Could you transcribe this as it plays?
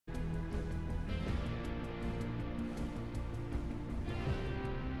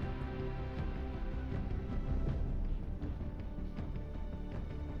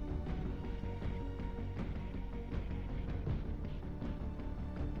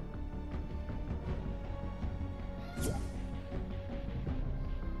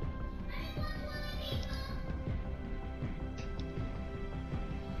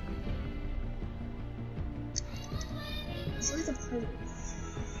to the party.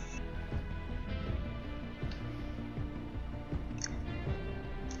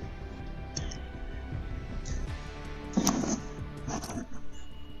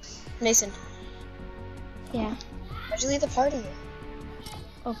 Mason. Yeah. Why'd you leave the party?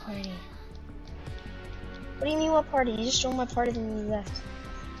 What party? What do you mean what party? You just joined my party then you left.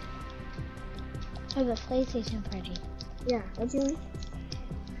 Oh, the PlayStation party. Yeah, why'd you leave?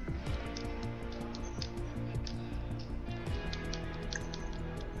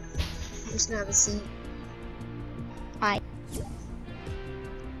 I'm just gonna have a seat. Hi.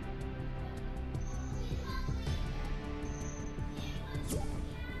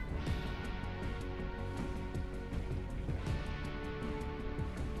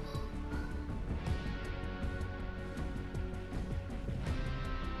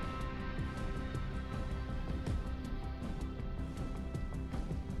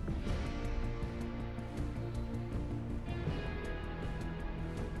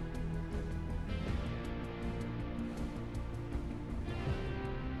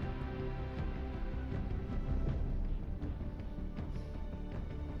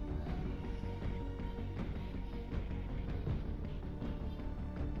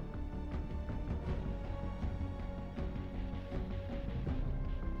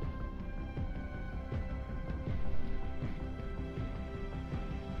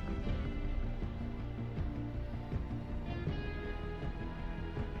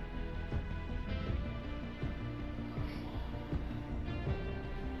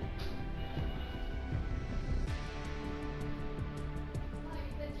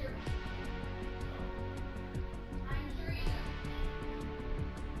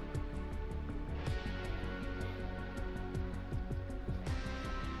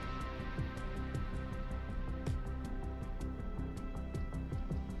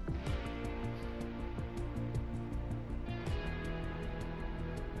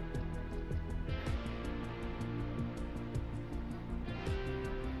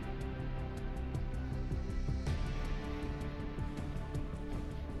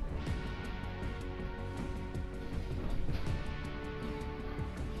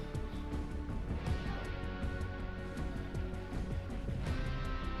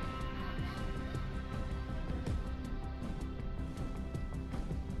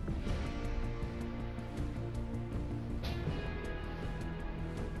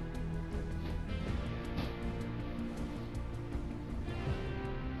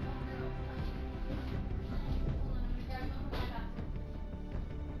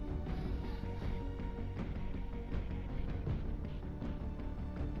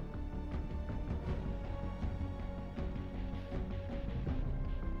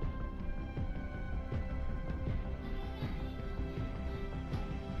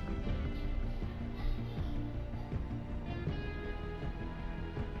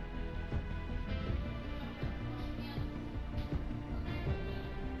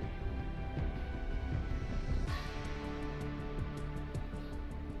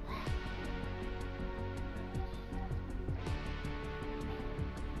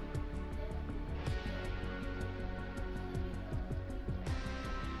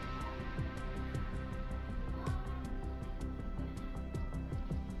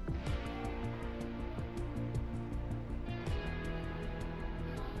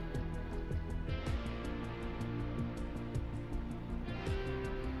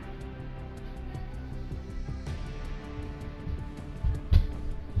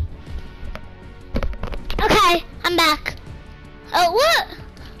 Okay, I'm back. Oh, what?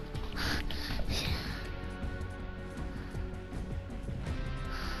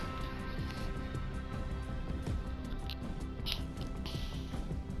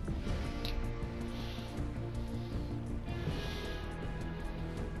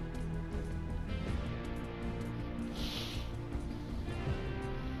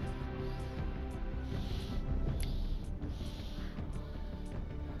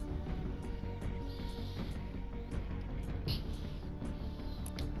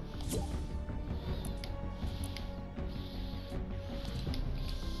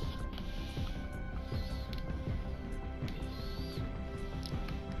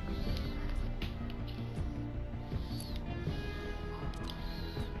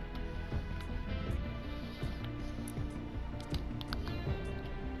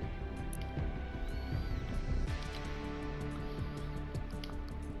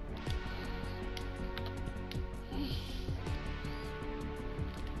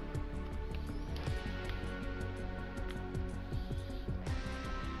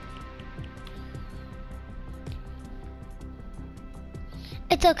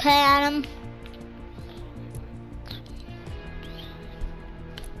 It's okay, Adam.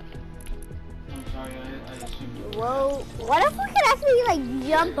 sorry, I assumed you were Whoa. What if we could actually like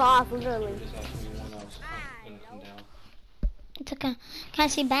jump off, literally? just asking me when I was gonna come down. It's okay. Can I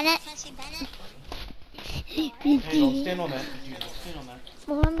see Bennett? Hey, don't stand on that. You don't stand on that.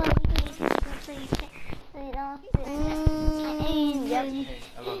 Remember, Yep. Hey,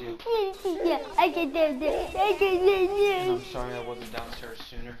 I love you. yeah, I can do And I'm sorry I wasn't downstairs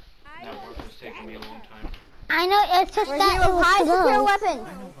sooner. That work was taking me a long time. I know, it's just We're that here it with was high secure slow. weapons.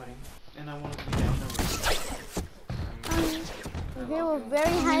 I know, buddy. And I want to be down there. We're here with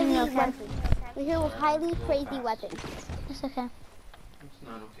very highly weapons. We're here with highly crazy weapons. It's okay. It's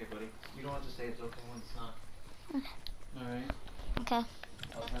not okay, buddy. You don't have to say it's okay when it's not. Okay. Alright? Okay.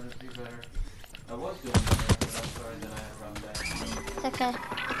 I'll try to do better. I was doing better, but I'm sorry that I had run back. It's okay.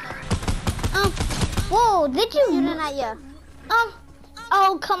 Whoa, did you? Shooting at you.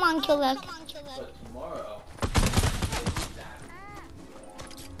 Oh, come on, Killer. But tomorrow...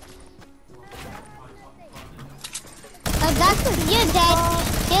 Oh, that's you're dead.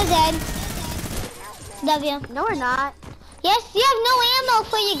 You're dead. W. No, we're not. Yes, you have no ammo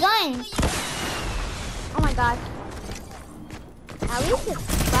for your gun. Oh my god. At least it's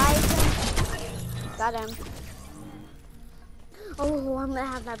five. Got him. Oh, I'm gonna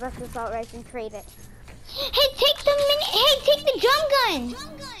have my breakfast assault rifle and trade it. Hey, take the drum gun.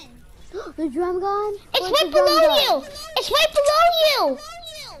 The drum gun? It's Where's right the drum below gun? you. It's right below you.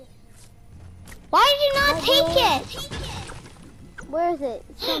 Why did you not Right take below. it? Where is it?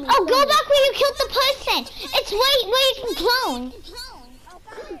 Show me, Oh, show go me. back where you killed the person. It's right where you can clone.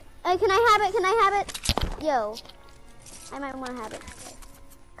 Hey, can I have it? Can I have it? Yo. I might want to have it.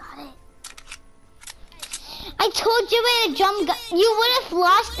 Got it. I told you where the drum gun. You would have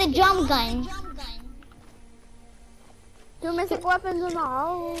lost the drum gun. Domestic weapons in the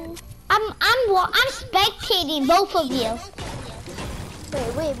hole. I'm spectating both of you.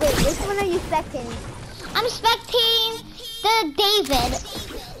 Wait. Which one are you spectating? I'm spectating the David.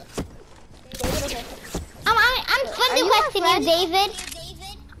 David, okay. I'm friend Are you requesting my you, friend? David.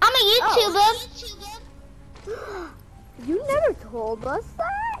 I'm a YouTuber. You never told us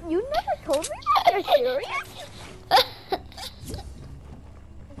that? You never told me that? You're serious?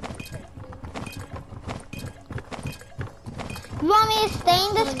 You want me to stay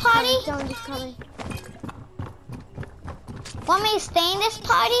in this party? Someone's coming. Want me to stay in this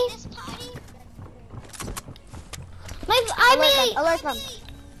party? Alert them.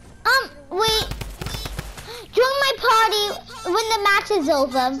 Wait. Join my party when the match is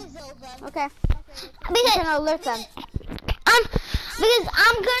over. Okay. I'm Because, gonna alert them. because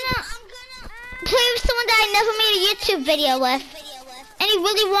I'm gonna play with someone that I never made a YouTube video with. And he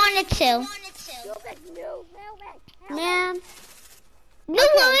really wanted to. Man. No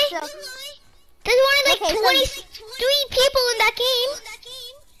Okay, worry. so- There's only like Okay, so- 23 people in that game.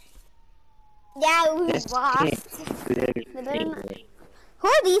 Yeah, we lost. Who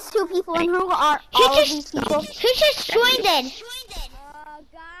are these two people and who are all of these people? Who just joined in?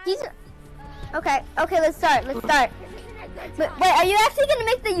 These are... Okay, let's start. Wait, are you actually gonna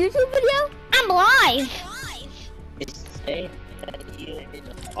make the YouTube video? I'm live. Say that you in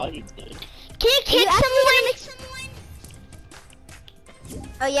a party game. Can you kick someone?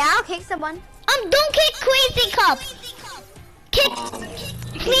 Oh yeah, I'll kick someone. Don't kick Crazy Cup. Kick,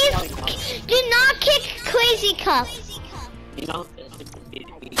 please. Do not kick Crazy Cup. You know, this would be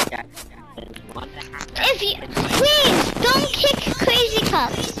that one that happened. If you, please, don't kick Crazy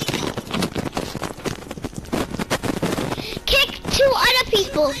Cup. Kick 2 other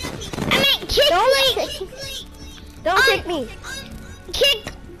people. I mean, kick Don't kick me.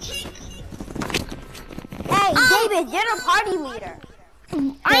 Kick. Hey, David, you're the party leader.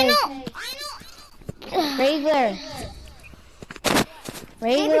 I know. Regular.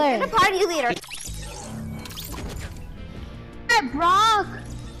 David, you're the party leader. Brock.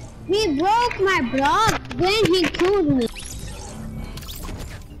 He broke my block. Then he killed me.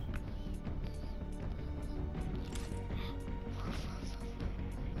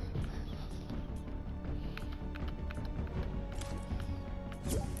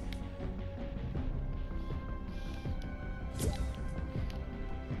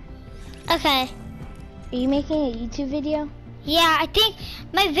 Okay. Are you making a YouTube video? Yeah, I think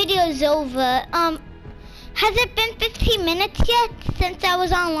my video is over. Has it been 15 minutes yet since I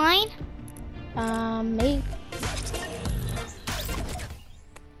was online? Maybe.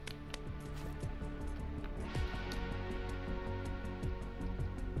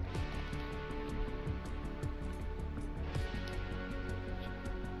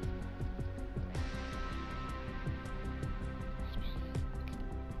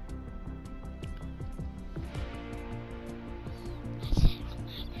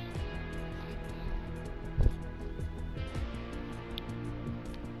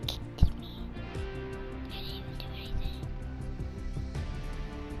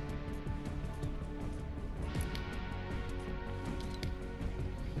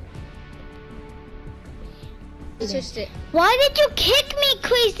 It's just it. Why did you kick me,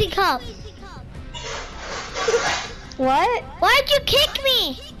 Crazy Cup? What? Why'd you kick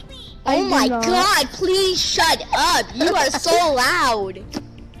me? Oh my god, please shut up. You are so loud.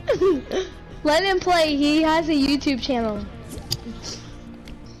 Let him play. He has a YouTube channel.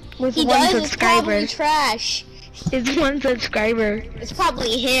 With He one does, it's probably subscriber. trash. It's one subscriber. It's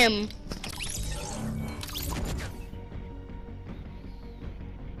probably him.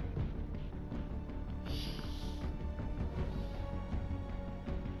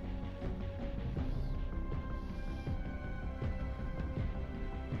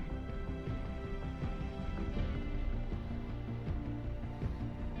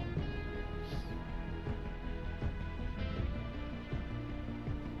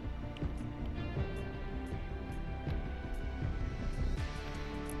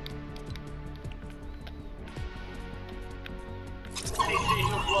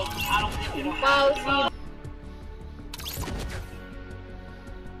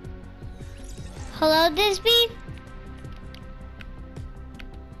 Hello, Disby?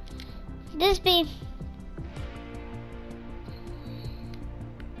 Disby.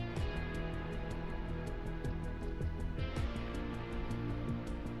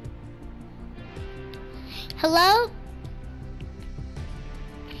 Hello?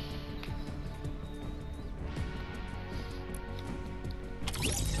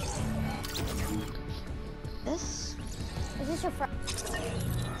 Is this your friend?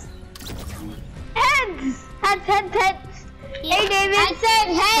 Heads! Heads. Hey, David. I said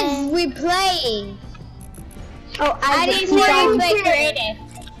heads, we playing. Oh, I didn't say we play creative.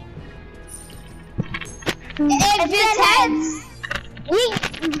 If it's heads,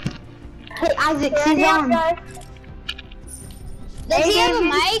 Hey, Isaac, he's on. does he have a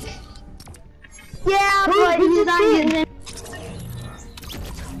mic? Yeah, but he's not using it.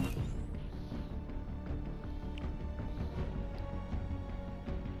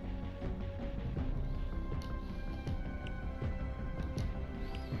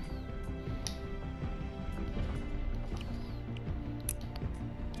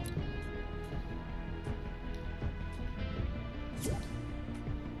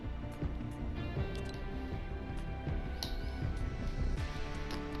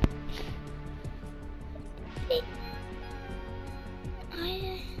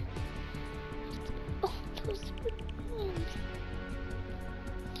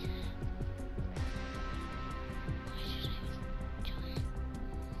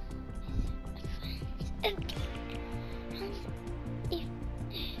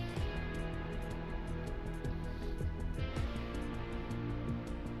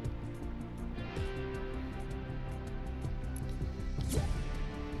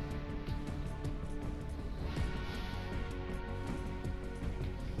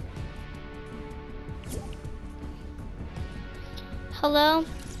 Hello?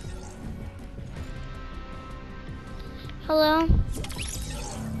 Hello?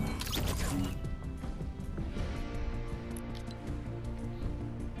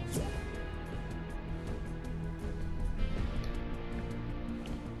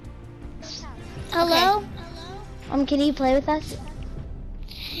 Hello? Can you play with us?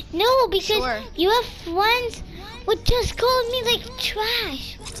 No, because Sure. you have friends who just called me like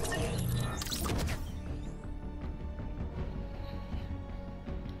trash.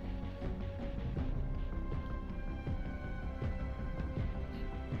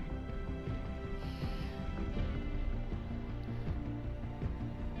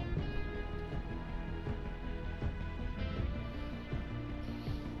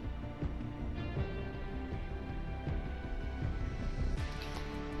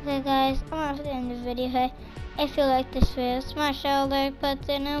 Okay guys, I'm gonna end the video here. If you like this video, smash that like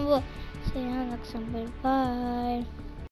button and we'll see you next time. Bye.